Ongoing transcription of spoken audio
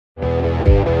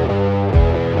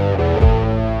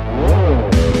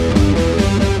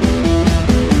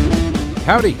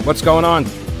Howdy, what's going on?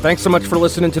 Thanks so much for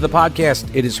listening to the podcast.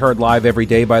 It is heard live every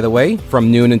day, by the way, from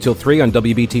noon until 3 on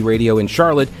WBT Radio in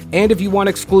Charlotte. And if you want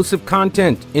exclusive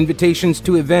content, invitations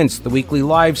to events, the weekly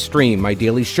live stream, my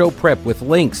daily show prep with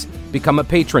links, become a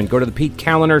patron. Go to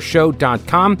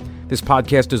thePeteKallenershow.com. This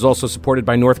podcast is also supported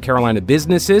by North Carolina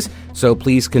businesses, so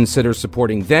please consider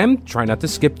supporting them. Try not to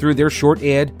skip through their short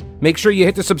ad. Make sure you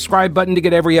hit the subscribe button to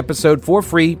get every episode for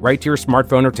free right to your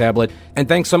smartphone or tablet. And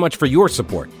thanks so much for your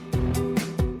support.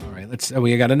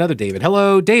 We got another David.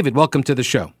 Hello, David. Welcome to the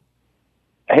show.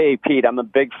 Hey, Pete. I'm a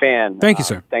big fan. Thank you,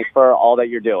 sir. Thanks for all that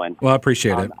you're doing. Well, I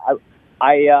appreciate it.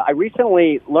 I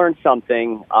recently learned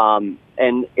something, and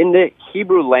in the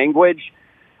Hebrew language,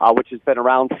 which has been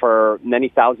around for many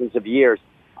thousands of years,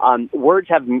 words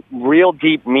have real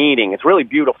deep meaning. It's really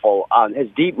beautiful. It has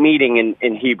deep meaning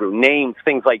in Hebrew, names,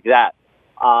 things like that.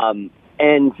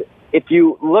 And if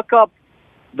you look up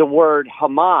the word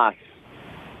Hamas,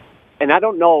 and I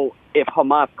don't know if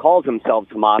Hamas calls themselves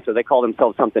Hamas or they call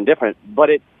themselves something different, but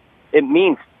it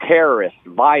means terrorist,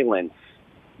 violence.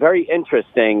 Very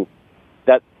interesting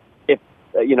that if,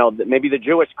 maybe the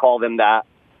Jewish call them that,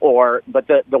 but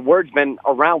the word's been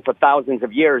around for thousands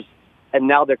of years, and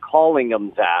now they're calling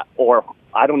them that, or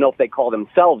I don't know if they call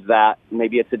themselves that.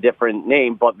 Maybe it's a different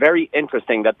name, but very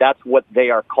interesting that that's what they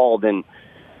are called and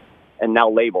now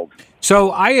labeled.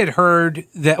 So I had heard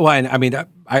that,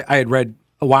 I had read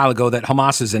a while ago that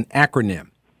Hamas is an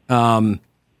acronym. And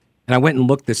I went and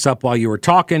looked this up while you were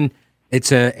talking.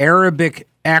 It's an Arabic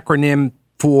acronym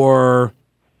for,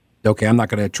 okay, I'm not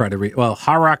going to try to read,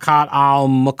 Harakat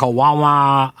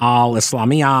al-Muqawama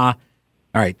al-Islamiyah. All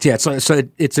right, yeah, so it's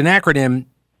an acronym,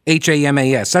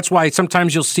 HAMAS. That's why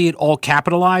sometimes you'll see it all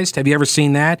capitalized. Have you ever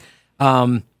seen that?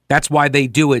 That's why they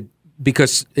do it,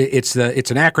 because it's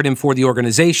an acronym for the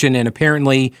organization, and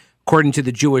apparently, according to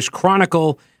the Jewish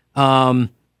Chronicle,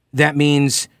 that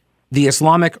means the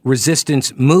Islamic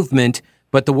Resistance Movement,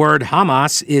 but the word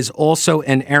Hamas is also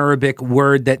an Arabic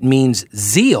word that means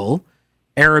zeal.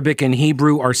 Arabic and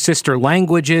Hebrew are sister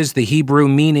languages. The Hebrew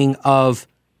meaning of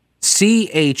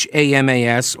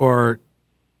CHAMAS or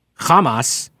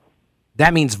Hamas,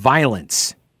 that means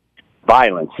violence.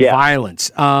 Violence, yeah.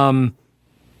 Violence. And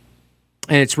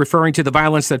it's referring to the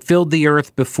violence that filled the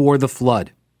earth before the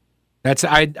flood.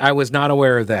 I was not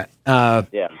aware of that.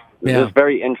 It is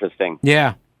very interesting.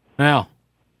 Yeah, well,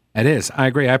 it is. I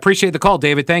agree. I appreciate the call,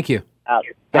 David. Thank you.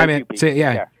 Thank you.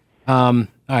 Yeah. I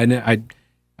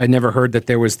never heard that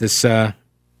there was this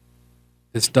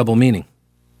this double meaning.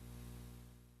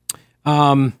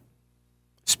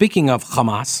 Speaking of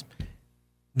Hamas,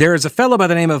 there is a fellow by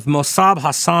the name of Mossab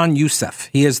Hassan Youssef.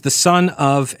 He is the son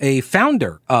of a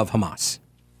founder of Hamas.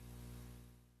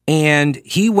 And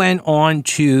he went on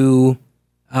to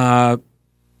a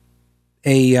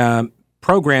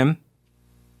program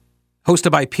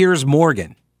hosted by Piers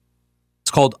Morgan.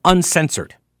 It's called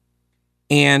Uncensored.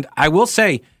 And I will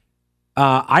say,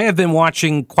 I have been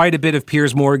watching quite a bit of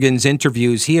Piers Morgan's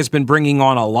interviews. He has been bringing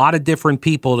on a lot of different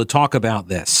people to talk about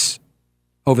this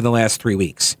over the last 3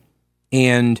 weeks.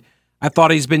 And I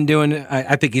thought I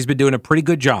think he's been doing a pretty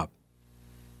good job.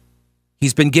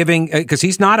 He's been giving, because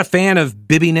he's not a fan of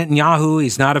Bibi Netanyahu.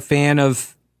 He's not a fan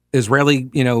of Israeli,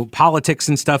 politics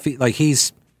and stuff.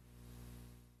 He's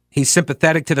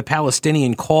sympathetic to the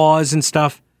Palestinian cause and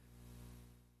stuff.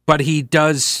 But he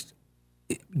does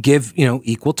give,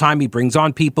 equal time. He brings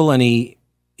on people and he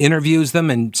interviews them,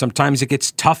 and sometimes it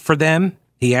gets tough for them.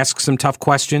 He asks some tough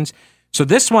questions. So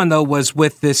this one, though, was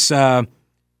with this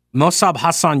Mossab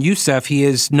Hassan Youssef. He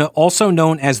is also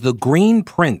known as the Green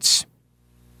Prince,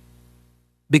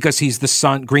 because he's the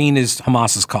son. Green is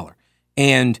Hamas's color.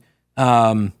 And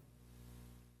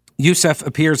Youssef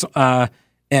appears on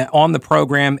the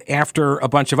program after a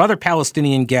bunch of other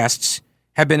Palestinian guests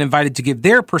have been invited to give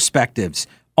their perspectives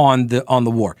on the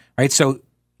war. Right? So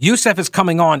Youssef is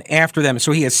coming on after them.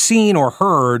 So he has seen or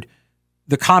heard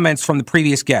the comments from the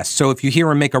previous guests. So if you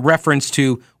hear him make a reference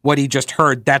to what he just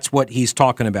heard, that's what he's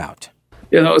talking about.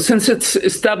 Since its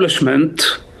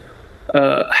establishment,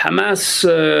 Hamas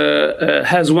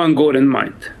has one goal in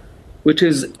mind, which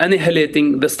is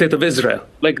annihilating the state of Israel.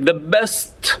 Like the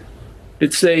best,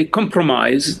 let's say,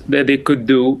 compromise that they could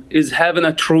do is having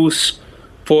a truce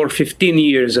for 15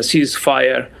 years, a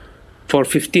ceasefire for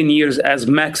 15 years as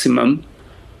maximum,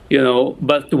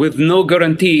 but with no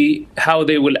guarantee how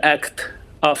they will act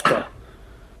after.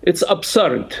 It's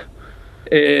absurd.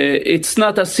 It's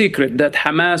not a secret that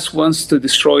Hamas wants to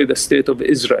destroy the state of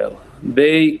Israel.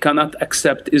 They cannot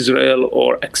accept Israel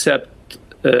or accept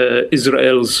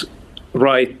Israel's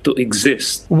right to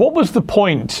exist. What was the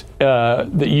point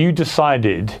that you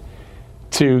decided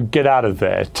to get out of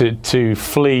there, to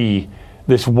flee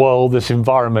this world, this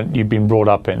environment you've been brought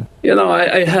up in?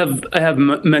 I have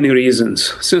many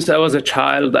reasons. Since I was a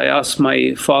child, I asked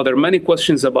my father many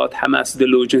questions about Hamas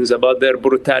delusions, about their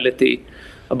brutality,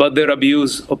 about their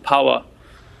abuse of power.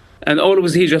 And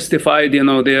always he justified,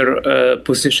 their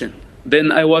position.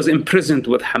 Then I was imprisoned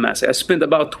with Hamas. I spent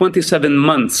about 27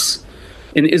 months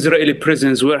in Israeli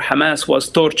prisons where Hamas was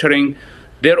torturing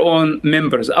their own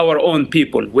members, our own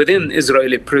people, within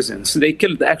Israeli prisons. They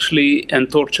killed actually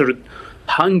and tortured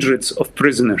hundreds of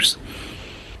prisoners.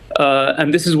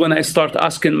 And this is when I start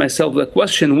asking myself the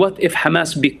question, what if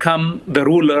Hamas become the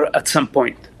ruler at some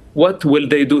point? What will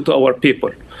they do to our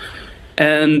people?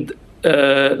 And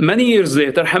many years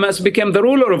later, Hamas became the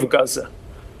ruler of Gaza.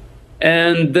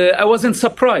 And I wasn't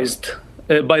surprised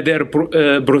by their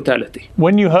brutality.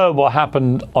 When you heard what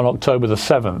happened on October the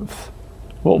 7th,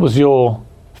 what was your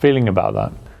feeling about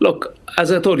that? Look,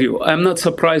 as I told you, I'm not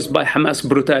surprised by Hamas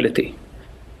brutality,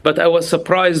 but I was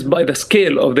surprised by the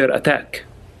scale of their attack.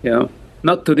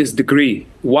 Not to this degree,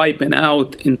 wiping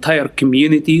out entire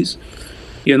communities,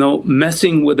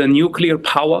 messing with a nuclear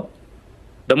power,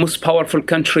 the most powerful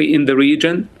country in the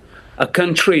region, a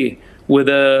country with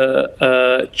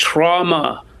a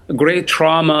great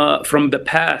trauma from the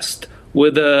past,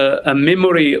 with a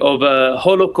memory of a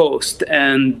Holocaust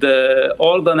and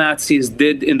all the Nazis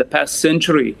did in the past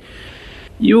century.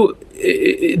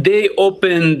 They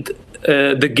opened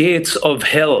the gates of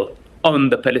hell on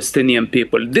the Palestinian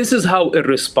people. This is how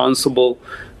irresponsible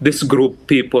this group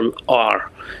people are,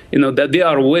 that they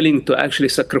are willing to actually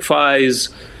sacrifice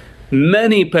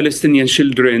many Palestinian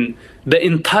children, the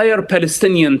entire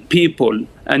Palestinian people,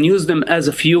 and use them as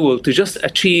a fuel to just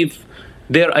achieve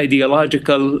their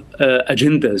ideological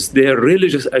agendas, their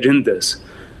religious agendas.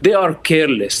 They are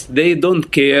careless. They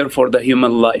don't care for the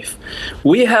human life.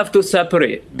 We have to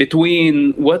separate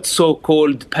between what's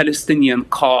so-called Palestinian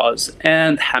cause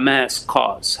and Hamas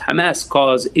cause. Hamas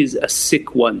cause is a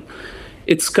sick one.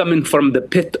 It's coming from the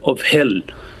pit of hell,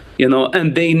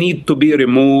 and they need to be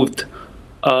removed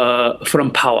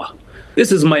from power.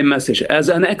 This is my message. As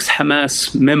an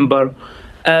ex-Hamas member,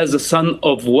 as a son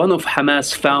of one of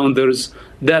Hamas founders,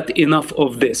 that enough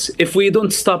of this. If we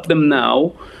don't stop them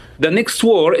now, the next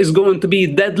war is going to be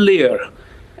deadlier.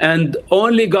 And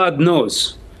only God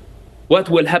knows what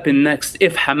will happen next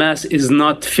if Hamas is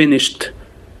not finished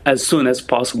as soon as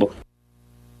possible.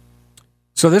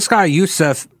 So this guy,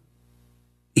 Youssef,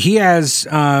 he has,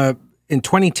 in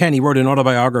 2010, he wrote an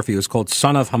autobiography. It was called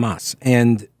Son of Hamas.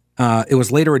 And it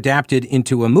was later adapted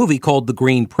into a movie called The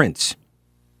Green Prince.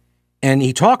 And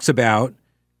he talks about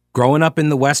growing up in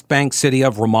the West Bank city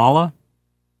of Ramallah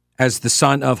as the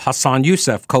son of Hassan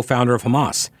Youssef, co-founder of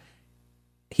Hamas.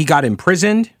 He got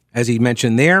imprisoned, as he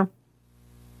mentioned there,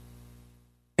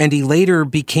 and he later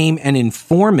became an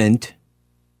informant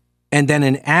and then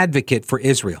an advocate for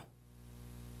Israel.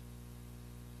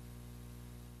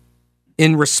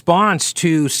 In response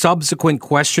to subsequent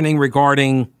questioning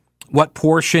regarding what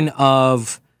portion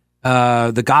of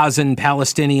the Gazan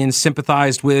Palestinians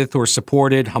sympathized with or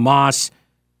supported Hamas,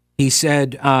 he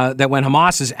said that when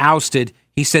Hamas is ousted,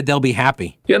 he said they'll be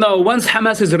happy. Once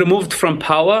Hamas is removed from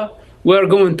power, we're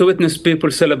going to witness people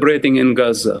celebrating in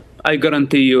Gaza. I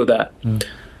guarantee you that.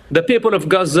 The people of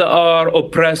Gaza are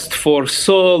oppressed for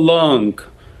so long,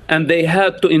 and they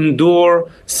had to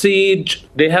endure siege,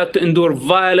 they had to endure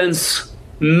violence,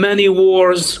 many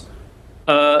wars,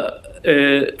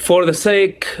 for the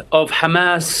sake of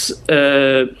Hamas'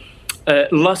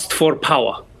 lust for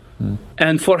power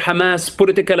and for Hamas'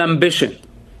 political ambition.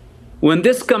 When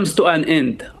this comes to an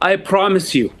end, I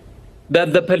promise you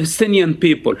that the Palestinian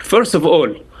people, first of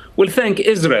all, will thank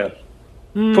Israel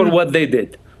for what they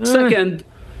did. Second,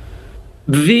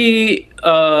 the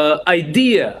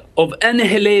idea of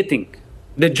annihilating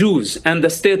the Jews and the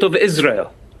state of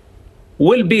Israel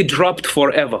will be dropped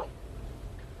forever.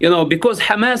 Because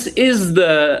Hamas is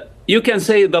you can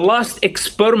say, the last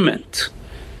experiment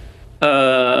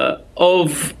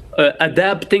of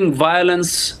adapting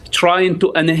violence, trying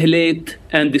to annihilate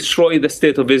and destroy the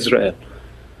state of Israel.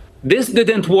 This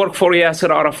didn't work for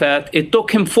Yasser Arafat. It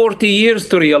took him 40 years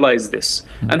to realize this.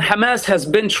 And Hamas has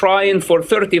been trying for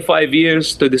 35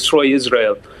 years to destroy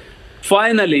Israel.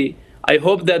 Finally, I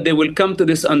hope that they will come to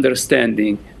this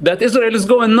understanding that Israel is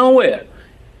going nowhere.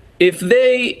 If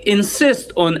they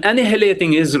insist on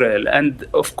annihilating Israel, and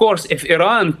of course, if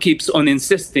Iran keeps on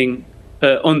insisting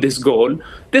on this goal,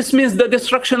 this means the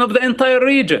destruction of the entire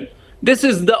region. This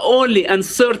is the only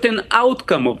uncertain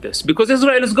outcome of this, because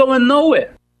Israel is going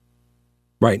nowhere.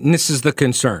 Right, and this is the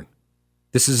concern.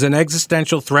 This is an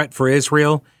existential threat for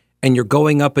Israel, and you're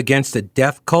going up against a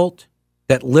death cult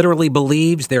that literally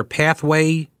believes their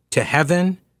pathway to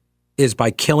heaven is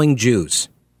by killing Jews.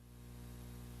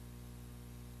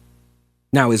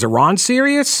 Now, is Iran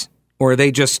serious, or are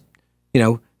they just,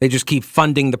 they just keep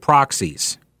funding the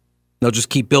proxies? They'll just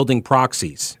keep building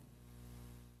proxies.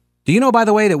 Do you know, by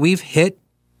the way, that we've hit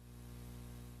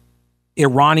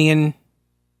Iranian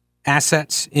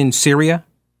assets in Syria?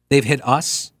 They've hit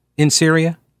us in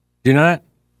Syria. Do you know that?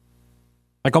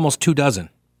 Like almost 24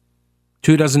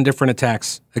 different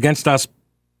attacks against us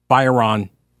by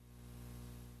Iran,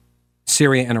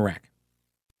 Syria, and Iraq.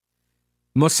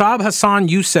 Mossab Hassan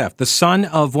Youssef, the son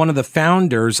of one of the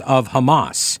founders of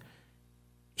Hamas,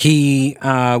 he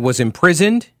was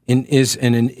imprisoned in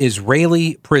an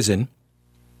Israeli prison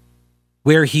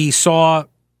where he saw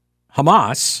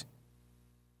Hamas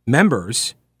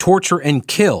members torture and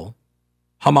kill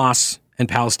Hamas and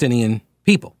Palestinian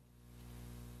people.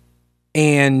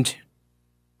 And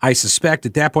I suspect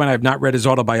at that point, I've not read his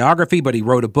autobiography, but he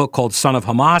wrote a book called Son of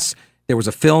Hamas. There was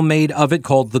a film made of it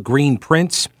called The Green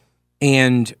Prince,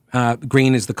 and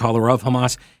green is the color of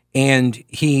Hamas. And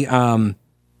he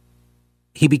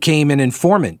became an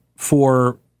informant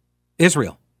for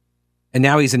Israel. And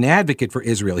now he's an advocate for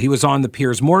Israel. He was on the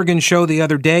Piers Morgan show the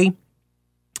other day.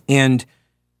 And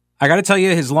I got to tell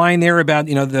you, his line there about,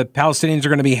 the Palestinians are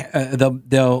going to be,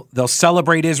 they'll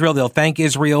celebrate Israel. They'll thank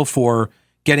Israel for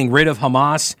getting rid of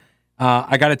Hamas.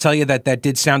 I got to tell you that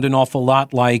did sound an awful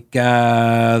lot like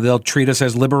they'll treat us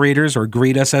as liberators or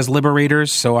greet us as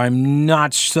liberators. So I'm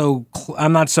not so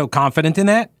confident in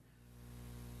that.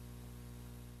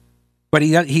 But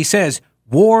he says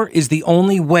war is the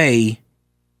only way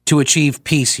to achieve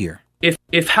peace here.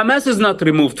 If Hamas is not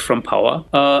removed from power,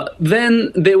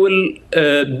 then they will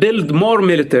build more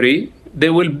military. They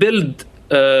will build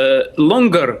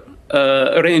longer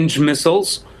range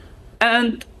missiles,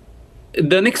 and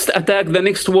the next attack, the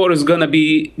next war is going to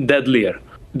be deadlier.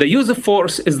 The use of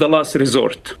force is the last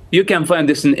resort. You can find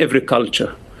this in every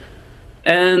culture.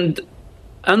 And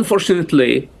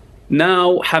unfortunately,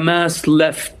 now Hamas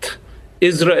left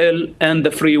Israel and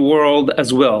the free world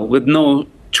as well with no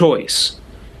choice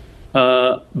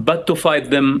but to fight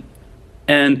them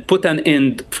and put an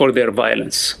end for their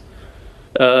violence.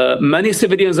 Many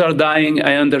civilians are dying.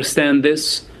 I understand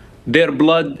this. Their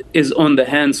blood is on the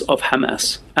hands of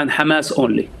Hamas, and Hamas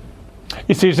only.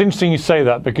 You see, it's interesting you say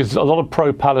that, because a lot of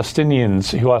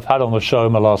pro-Palestinians who I've had on the show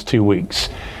in the last 2 weeks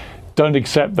don't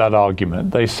accept that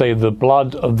argument. They say the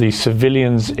blood of the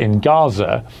civilians in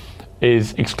Gaza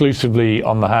is exclusively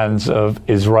on the hands of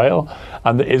Israel,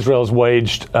 and that Israel's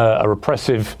waged a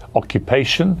repressive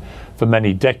occupation for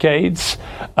many decades.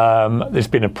 There's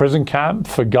been a prison camp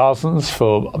for Gazans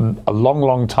for a long,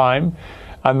 long time,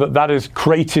 and that has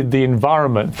created the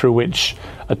environment through which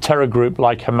a terror group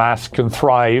like Hamas can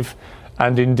thrive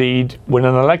and indeed win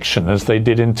an election, as they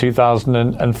did in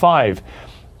 2005.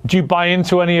 Do you buy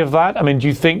into any of that? I mean, do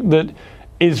you think that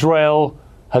Israel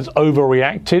has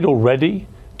overreacted already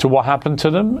to what happened to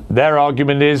them? Their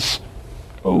argument is,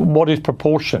 what is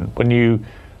proportion when you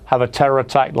have a terror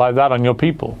attack like that on your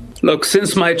people? Look,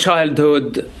 since my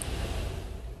childhood,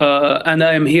 and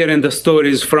I am hearing the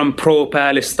stories from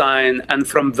pro-Palestine and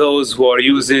from those who are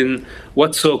using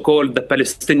what's so-called the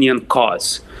Palestinian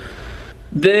cause.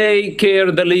 They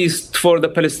care the least for the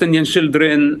Palestinian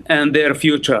children and their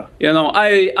future.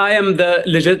 I am the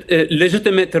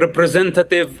legitimate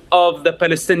representative of the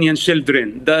Palestinian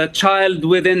children. The child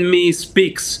within me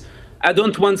speaks. I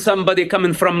don't want somebody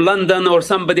coming from London or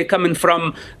somebody coming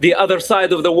from the other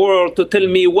side of the world to tell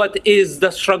me what is the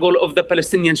struggle of the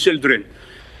Palestinian children.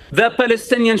 The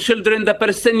Palestinian children, the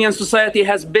Palestinian society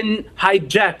has been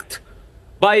hijacked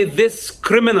by these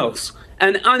criminals,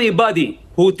 and anybody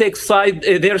who takes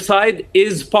their side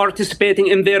is participating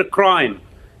in their crime.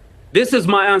 This is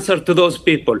my answer to those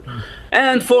people.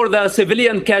 And for the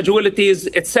civilian casualties,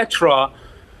 etc.,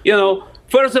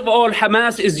 first of all,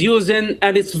 Hamas is using,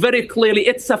 and it's very clearly,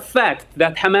 it's a fact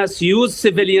that Hamas used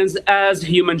civilians as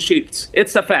human shields.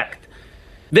 It's a fact.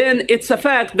 Then it's a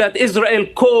fact that Israel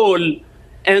called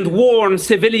and warn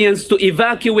civilians to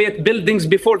evacuate buildings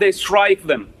before they strike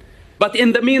them. But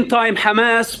in the meantime,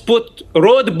 Hamas put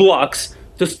roadblocks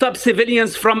to stop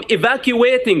civilians from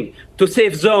evacuating to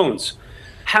safe zones.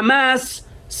 Hamas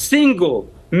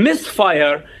single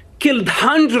misfire killed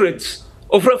hundreds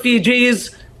of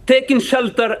refugees taking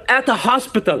shelter at a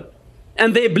hospital,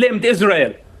 and they blamed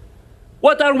Israel.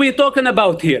 What are we talking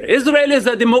about here? Israel is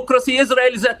a democracy.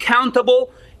 Israel is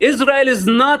accountable. Israel is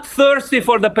not thirsty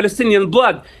for the Palestinian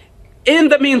blood. In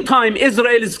the meantime,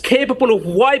 Israel is capable of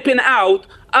wiping out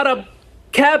Arab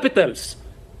capitals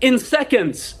in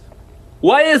seconds.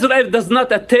 Why Israel does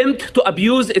not attempt to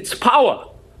abuse its power?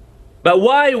 But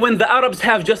why, when the Arabs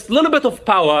have just a little bit of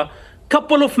power,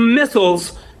 couple of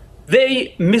missiles,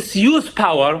 they misuse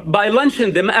power by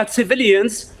launching them at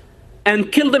civilians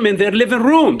and kill them in their living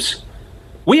rooms?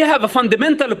 We have a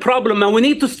fundamental problem, and we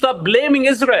need to stop blaming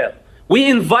Israel. We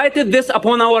invited this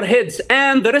upon our heads,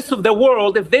 and the rest of the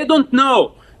world, if they don't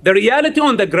know the reality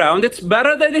on the ground, it's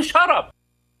better that they shut up.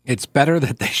 It's better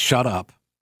that they shut up.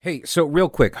 Hey, so real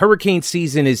quick, hurricane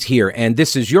season is here, and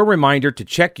this is your reminder to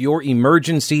check your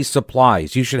emergency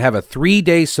supplies. You should have a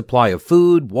 3-day supply of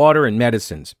food, water, and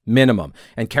medicines, minimum.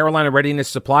 And Carolina Readiness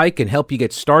Supply can help you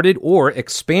get started or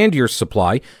expand your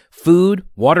supply. Food,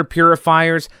 water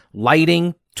purifiers,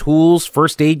 lighting, tools,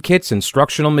 first aid kits,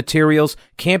 instructional materials,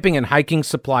 camping and hiking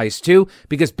supplies too,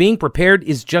 because being prepared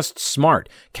is just smart.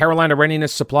 Carolina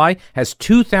Readiness Supply has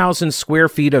 2,000 square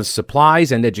feet of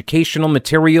supplies and educational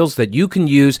materials that you can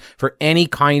use for any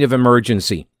kind of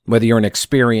emergency. Whether you're an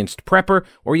experienced prepper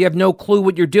or you have no clue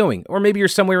what you're doing, or maybe you're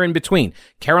somewhere in between,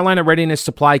 Carolina Readiness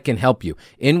Supply can help you.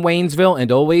 In Waynesville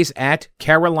and always at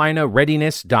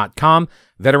carolinareadiness.com.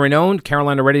 Veteran-owned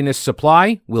Carolina Readiness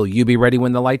Supply. Will you be ready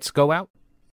when the lights go out?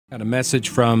 Got a message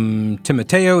from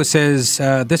Timoteo. It says,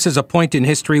 this is a point in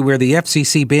history where the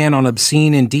FCC ban on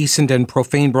obscene, indecent, and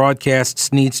profane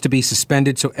broadcasts needs to be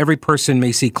suspended so every person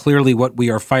may see clearly what we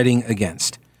are fighting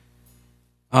against.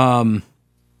 Regarding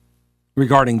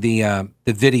the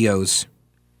videos.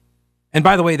 And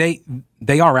by the way,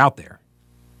 they are out there.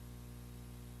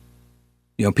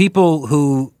 You know, people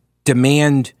who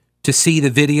demand to see the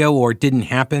video or it didn't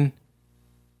happen,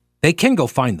 they can go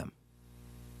find them.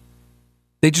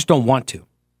 They just don't want to,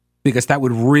 because that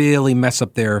would really mess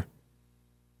up their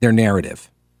narrative,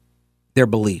 their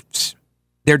beliefs,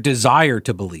 their desire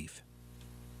to believe.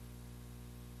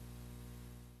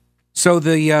 So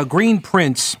the Green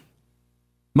Prince,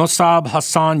 Mossab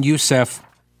Hassan Youssef,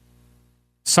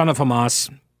 son of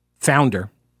Hamas, founder,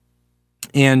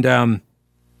 and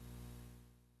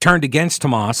turned against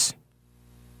Hamas,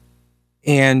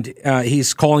 and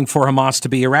he's calling for Hamas to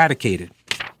be eradicated.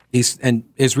 And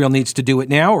Israel needs to do it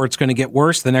now, or it's going to get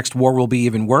worse. The next war will be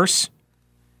even worse.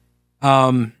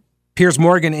 Piers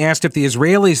Morgan asked if the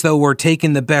Israelis, though, were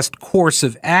taking the best course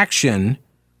of action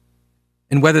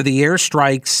and whether the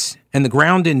airstrikes and the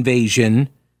ground invasion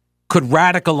could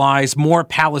radicalize more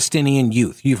Palestinian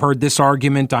youth. You've heard this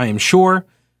argument, I am sure,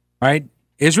 right?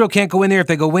 Israel can't go in there. If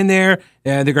they go in there,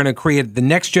 they're going to create the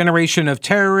next generation of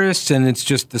terrorists, and it's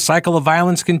just the cycle of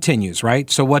violence continues, right?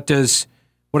 So what does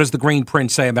the Green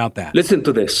Prince say about that? Listen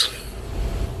to this.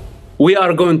 We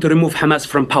are going to remove Hamas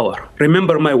from power.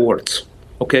 Remember my words,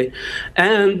 okay?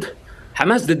 And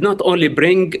Hamas did not only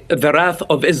bring the wrath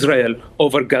of Israel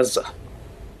over Gaza.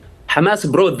 Hamas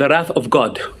brought the wrath of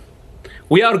God.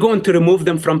 We are going to remove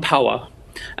them from power,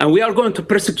 and we are going to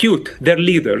persecute their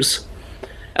leaders,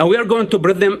 and we are going to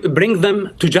bring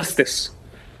them to justice.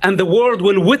 And the world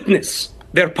will witness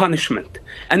their punishment.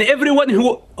 And everyone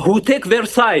who take their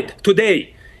side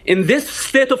today, in this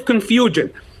state of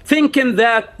confusion, thinking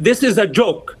that this is a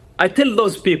joke, I tell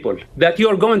those people that you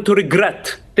are going to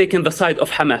regret taking the side of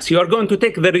Hamas. You are going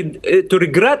to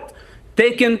regret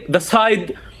taking the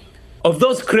side of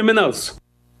those criminals.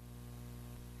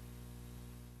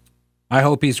 I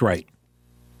hope he's right.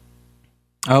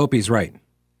 I hope he's right.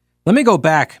 Let me go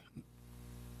back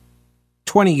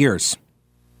 20 years.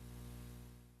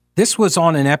 This was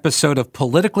on an episode of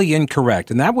Politically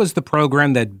Incorrect, and that was the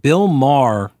program that Bill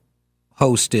Maher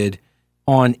hosted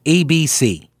on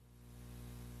ABC.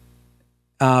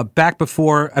 Back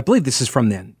before, I believe this is from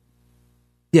then.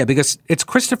 Yeah, because it's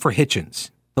Christopher Hitchens,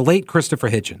 the late Christopher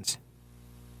Hitchens.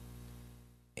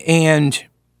 And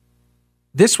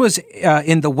this was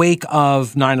in the wake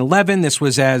of 9/11. This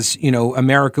was as,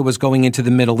 America was going into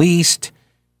the Middle East,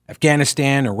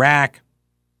 Afghanistan, Iraq,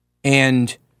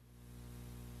 and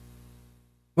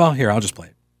well, here, I'll just play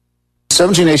it.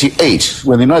 1788,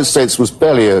 when the United States was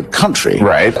barely a country,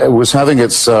 right, it was having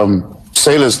its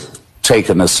sailors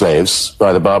taken as slaves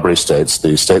by the Barbary states,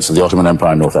 the states of the Ottoman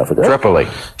Empire in North Africa. Tripoli.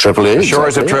 The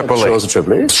shores of Tripoli. Shores of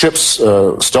Tripoli. Ships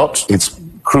stopped. Its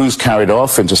crews carried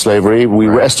off into slavery. We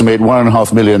estimate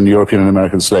 1.5 million European and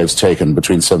American slaves taken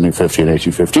between 1750 and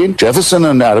 1815. Jefferson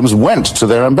and Adams went to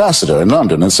their ambassador in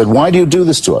London and said, why do you do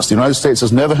this to us? The United States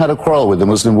has never had a quarrel with the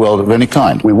Muslim world of any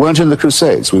kind. We weren't in the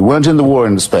Crusades. We weren't in the war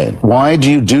in Spain. Why do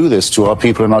you do this to our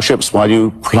people and our ships? Why do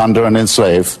you plunder and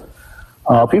enslave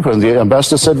our people. And the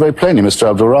ambassador said very plainly, Mr.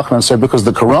 Abdul Rahman said, because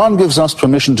the Quran gives us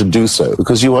permission to do so,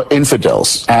 because you are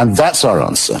infidels. And that's our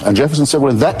answer. And Jefferson said,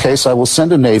 well, in that case, I will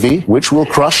send a navy which will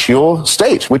crush your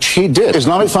state, which he did.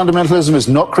 Islamic fundamentalism is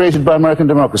not created by American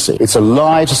democracy. It's a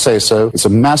lie to say so. It's a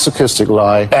masochistic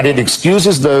lie. And it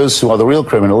excuses those who are the real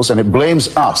criminals, and it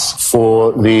blames us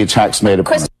for the attacks made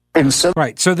upon us.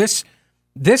 Right. So this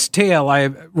tale, I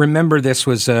remember this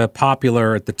was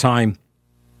popular at the time.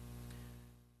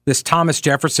 This Thomas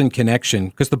Jefferson connection,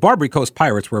 because the Barbary Coast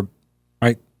Pirates were,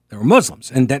 right, they were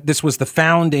Muslims, and that this was the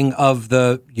founding of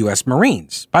the U.S.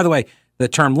 Marines. By the way, the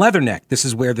term leatherneck, this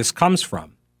is where this comes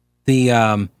from.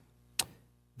 The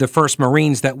first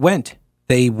Marines that went,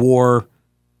 they wore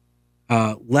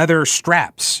leather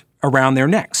straps around their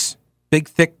necks, big,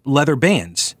 thick leather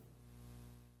bands.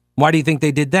 Why do you think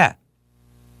they did that?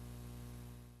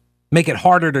 Make it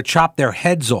harder to chop their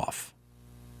heads off.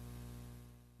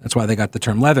 That's why they got the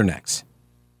term leathernecks.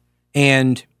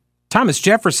 And Thomas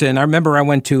Jefferson, I remember I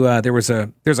went to, there's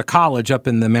a college up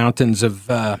in the mountains of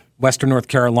Western North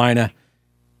Carolina,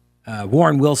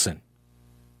 Warren Wilson.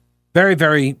 Very,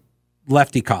 very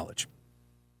lefty college.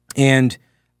 And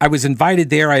I was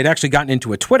invited there. I had actually gotten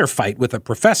into a Twitter fight with a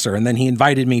professor, and then he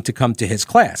invited me to come to his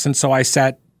class. And so I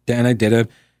sat down, I did a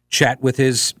chat with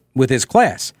his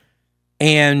class.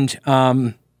 And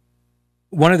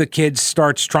one of the kids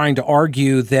starts trying to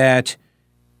argue that,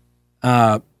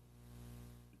 like,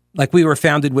 we were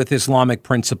founded with Islamic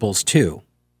principles too.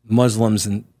 Muslims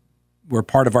and were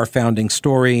part of our founding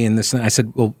story. And this, and I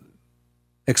said, well,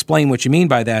 explain what you mean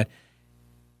by that.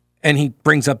 And he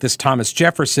brings up this Thomas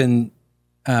Jefferson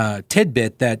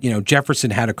tidbit that,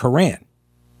 Jefferson had a Quran.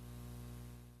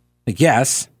 Like,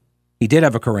 yes, he did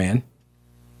have a Quran.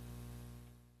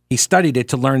 He studied it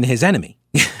to learn his enemy,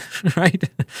 right?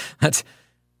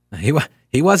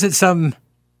 He wasn't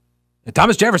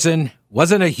Thomas Jefferson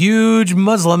wasn't a huge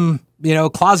Muslim,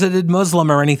 closeted Muslim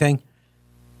or anything.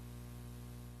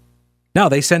 No,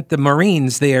 they sent the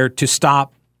Marines there to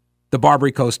stop the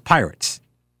Barbary Coast pirates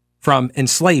from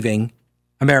enslaving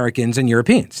Americans and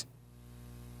Europeans.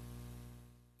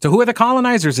 So who are the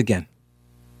colonizers again?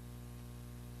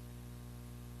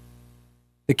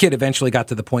 The kid eventually got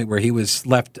to the point where he was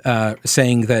left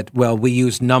saying that, well, we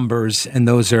use numbers and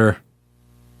those are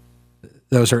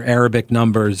Arabic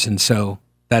numbers, and so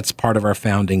that's part of our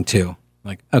founding too.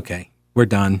 Like, okay, we're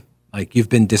done. Like, you've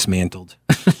been dismantled.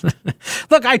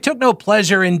 Look, I took no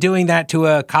pleasure in doing that to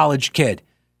a college kid.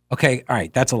 Okay, all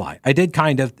right, that's a lie. I did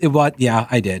kind of, yeah,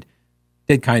 I did.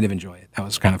 Did kind of enjoy it. That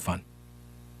was kind of fun.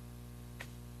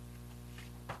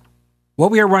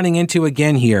 What we are running into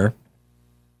again here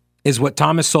is what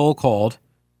Thomas Sowell called,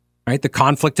 right, the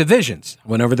conflict of visions. I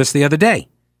went over this the other day.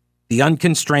 The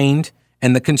unconstrained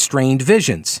and the constrained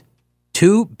visions.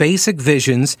 Two basic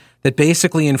visions that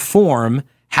basically inform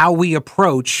how we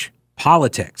approach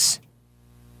politics.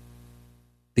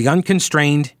 The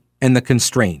unconstrained and the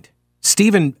constrained.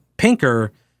 Steven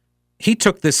Pinker, he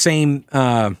took this same,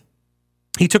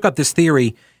 he took up this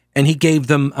theory and he gave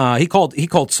them, he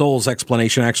called Sowell's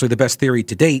explanation actually the best theory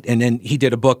to date. And then he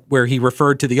did a book where he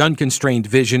referred to the unconstrained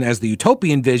vision as the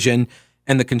utopian vision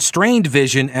and the constrained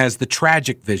vision as the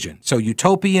tragic vision. So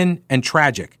utopian and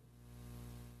tragic.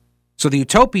 So the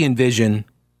utopian vision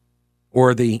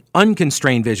or the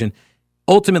unconstrained vision,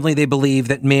 ultimately they believe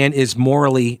that man is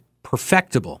morally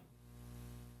perfectible.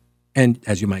 And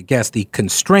as you might guess, the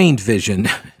constrained vision,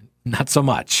 not so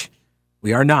much.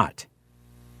 We are not.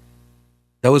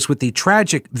 Those with the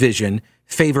tragic vision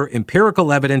favor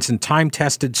empirical evidence and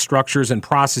time-tested structures and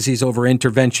processes over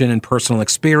intervention and personal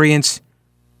experience.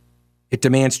 It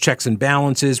demands checks and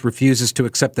balances, refuses to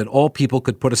accept that all people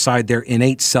could put aside their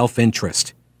innate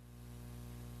self-interest.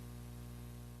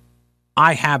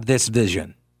 I have this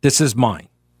vision. This is mine.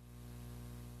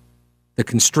 The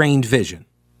constrained vision.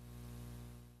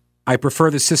 I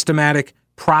prefer the systematic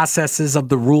processes of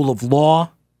the rule of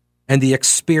law and the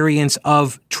experience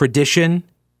of tradition,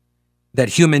 that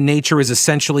human nature is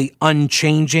essentially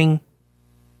unchanging,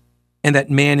 and that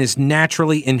man is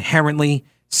naturally, inherently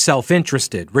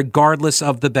self-interested, regardless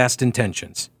of the best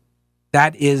intentions.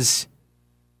 That is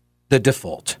the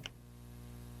default.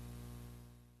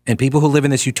 And people who live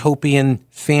in this utopian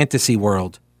fantasy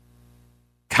world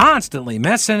constantly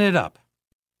messing it up.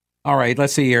 All right,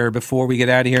 let's see here. Before we get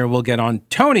out of here, we'll get on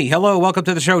Tony. Hello, welcome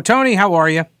to the show. Tony, how are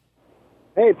you?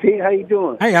 Hey, Pete, how you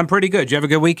doing? Hey, I'm pretty good. Did you have a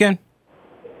good weekend?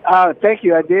 Thank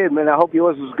you. I did, man. I hope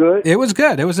yours was good. It was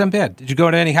good. It wasn't bad. Did you go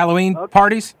to any Halloween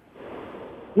parties?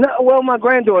 No, well, my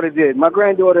granddaughter did. My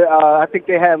granddaughter, I think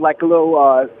they had like a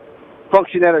little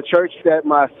function at a church that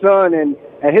my son and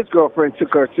and his girlfriend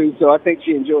took her too, so I think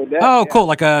she enjoyed that. Oh, cool,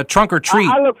 like a trunk or treat.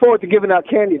 I look forward to giving out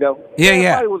candy, though.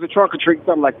 Yeah. It was a trunk or treat,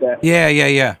 something like that.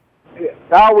 Yeah.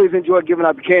 I always enjoy giving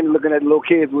out the candy, looking at the little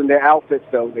kids with their outfits,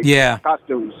 though. Their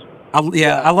costumes.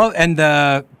 I love,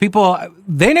 and people,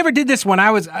 they never did this when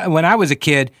I was a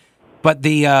kid, but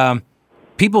the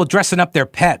people dressing up their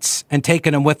pets and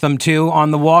taking them with them too on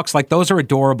the walks, like those are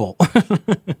adorable.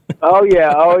 Oh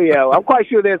yeah. I'm quite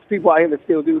sure there's people out here that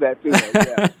still do that too.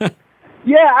 Yeah.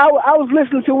 Yeah, I was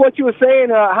listening to what you were saying,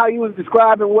 how you was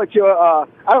describing what your, I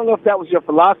don't know if that was your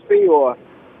philosophy or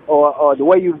the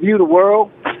way you view the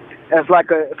world. It's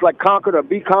like conquered or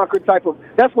be conquered type of.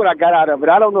 That's what I got out of it.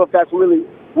 I don't know if that's really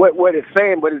what it's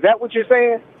saying, but is that what you're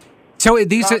saying? So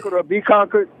these conquered or be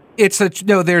conquered. These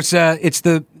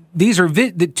are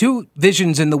the two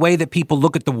visions in the way that people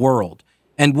look at the world,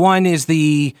 and one is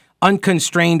the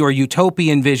unconstrained or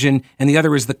utopian vision, and the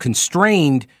other is the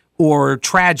constrained or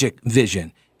tragic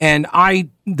vision. And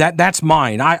that's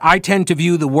mine. I tend to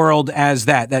view the world as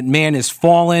that man is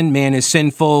fallen, man is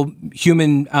sinful,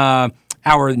 human.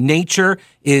 Our nature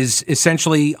is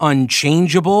essentially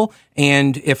unchangeable,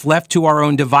 and if left to our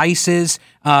own devices,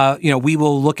 we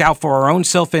will look out for our own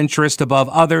self-interest above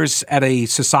others at a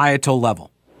societal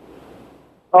level.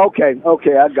 Okay,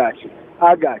 I got you.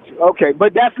 Okay,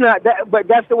 but that's not that. But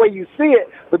that's the way you see it.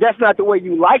 But that's not the way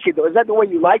you like it, though. Is that the way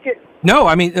you like it? No,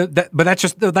 I mean, but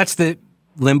that's the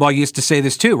Limbaugh used to say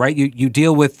this too, right? You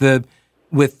deal with the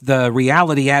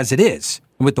reality as it is.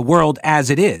 With the world as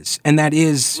it is. And that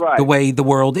is the way the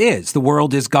world is. The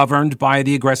world is governed by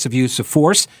the aggressive use of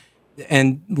force,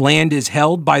 and land is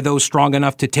held by those strong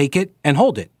enough to take it and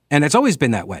hold it. And it's always been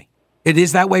that way. It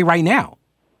is that way right now.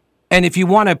 And if you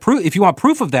want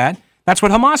proof of that, that's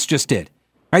what Hamas just did.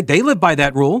 Right? They live by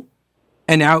that rule,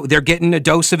 and now they're getting a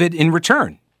dose of it in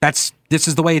return. This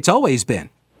is the way it's always been.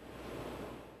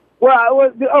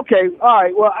 Well, okay, all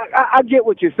right. Well, I get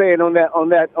what you're saying on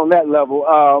that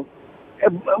level.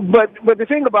 But the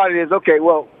thing about it is, okay,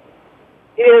 well,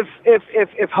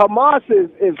 if Hamas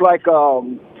is like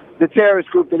the terrorist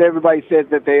group that everybody says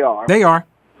that they are. They are.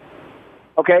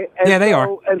 Okay. And they are.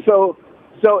 And so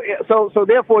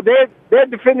therefore they're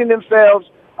defending themselves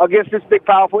against this big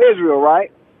powerful Israel,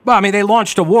 right? Well, I mean, they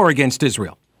launched a war against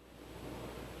Israel.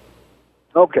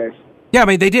 Okay. Yeah, I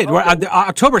mean, they did. Okay.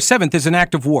 October 7th is an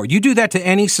act of war. You do that to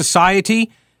any society,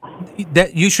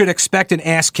 that you should expect an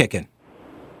ass kicking.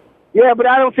 Yeah, but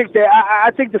I don't think that.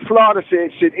 I think the slaughter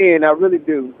should end. I really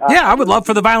do. I would love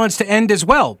for the violence to end as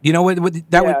well. You know,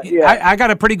 I got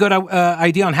a pretty good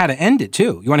idea on how to end it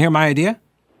too. You want to hear my idea?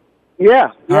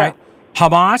 Yeah. All right.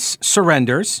 Hamas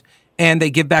surrenders, and they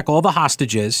give back all the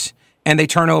hostages, and they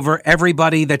turn over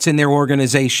everybody that's in their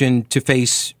organization to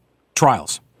face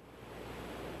trials.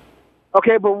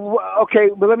 Okay, but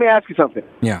let me ask you something.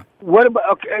 Yeah. What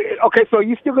about okay? So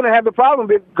you're still going to have the problem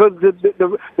because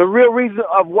the real reason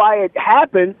of why it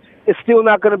happened is still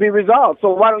not going to be resolved.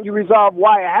 So why don't you resolve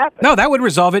why it happened? No, that would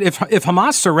resolve it. If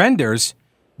Hamas surrenders,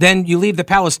 then you leave the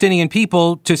Palestinian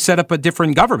people to set up a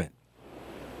different government.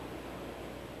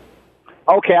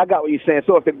 Okay, I got what you're saying.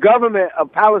 So if the government of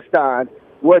Palestine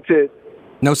were to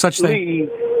no such leave,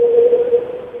 thing.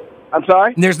 I'm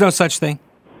sorry? There's no such thing.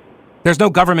 There's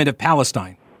no government of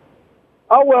Palestine.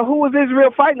 Oh, well, who was Israel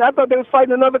fighting? I thought they was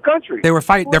fighting another country. They're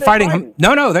fighting.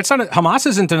 No, that's not. Hamas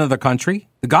isn't another country.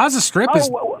 The Gaza Strip is.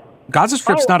 Gaza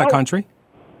Strip's not a country.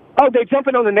 Oh, they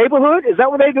jumping on the neighborhood? Is that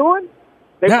what they're doing?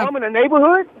 They bombing a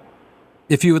neighborhood?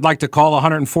 If you would like to call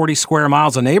 140 square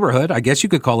miles a neighborhood, I guess you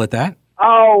could call it that.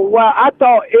 Oh, well, I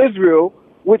thought Israel,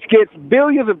 which gets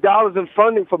billions of dollars in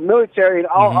funding for military and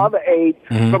all other aid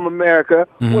from America,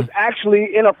 was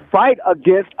actually in a fight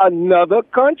against another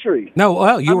country. No,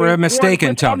 well, you were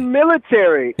mistaken, Tony.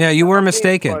 Military. Yeah, you were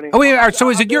mistaken. Oh, wait, all right, so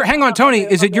is it your? Hang on, Tony.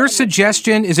 Is it your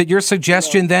suggestion? Is it your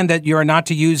suggestion then that you are not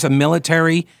to use a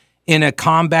military in a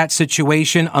combat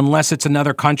situation unless it's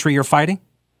another country you're fighting?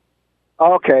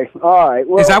 Okay, all right.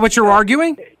 Well, is that what you're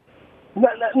arguing?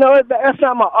 No, that's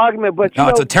not my argument. But no,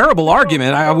 it's a terrible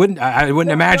argument. I wouldn't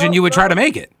imagine you would try to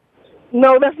make it.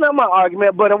 No, that's not my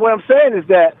argument. But what I'm saying is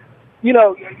that,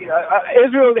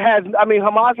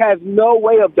 Hamas has no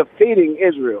way of defeating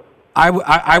Israel.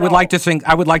 I would like to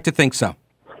think so.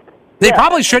 They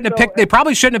probably shouldn't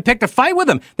have picked a fight with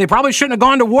them. They probably shouldn't have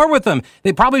gone to war with them.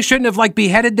 They probably shouldn't have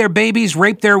beheaded their babies,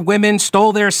 raped their women,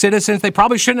 stole their citizens. They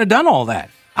probably shouldn't have done all that.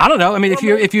 I don't know. I mean,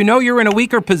 if you know you're in a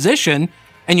weaker position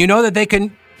and you know that they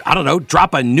can,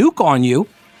 drop a nuke on you,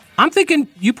 I'm thinking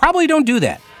you probably don't do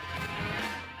that.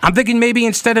 I'm thinking maybe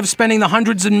instead of spending the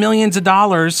hundreds of millions of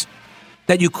dollars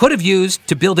that you could have used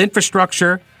to build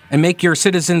infrastructure and make your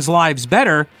citizens' lives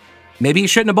better, maybe you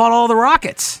shouldn't have bought all the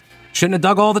rockets. Shouldn't have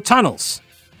dug all the tunnels.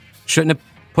 Shouldn't have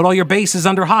put all your bases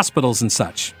under hospitals and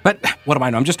such. But what do I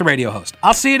know? I'm just a radio host.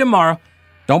 I'll see you tomorrow.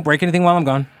 Don't break anything while I'm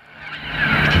gone.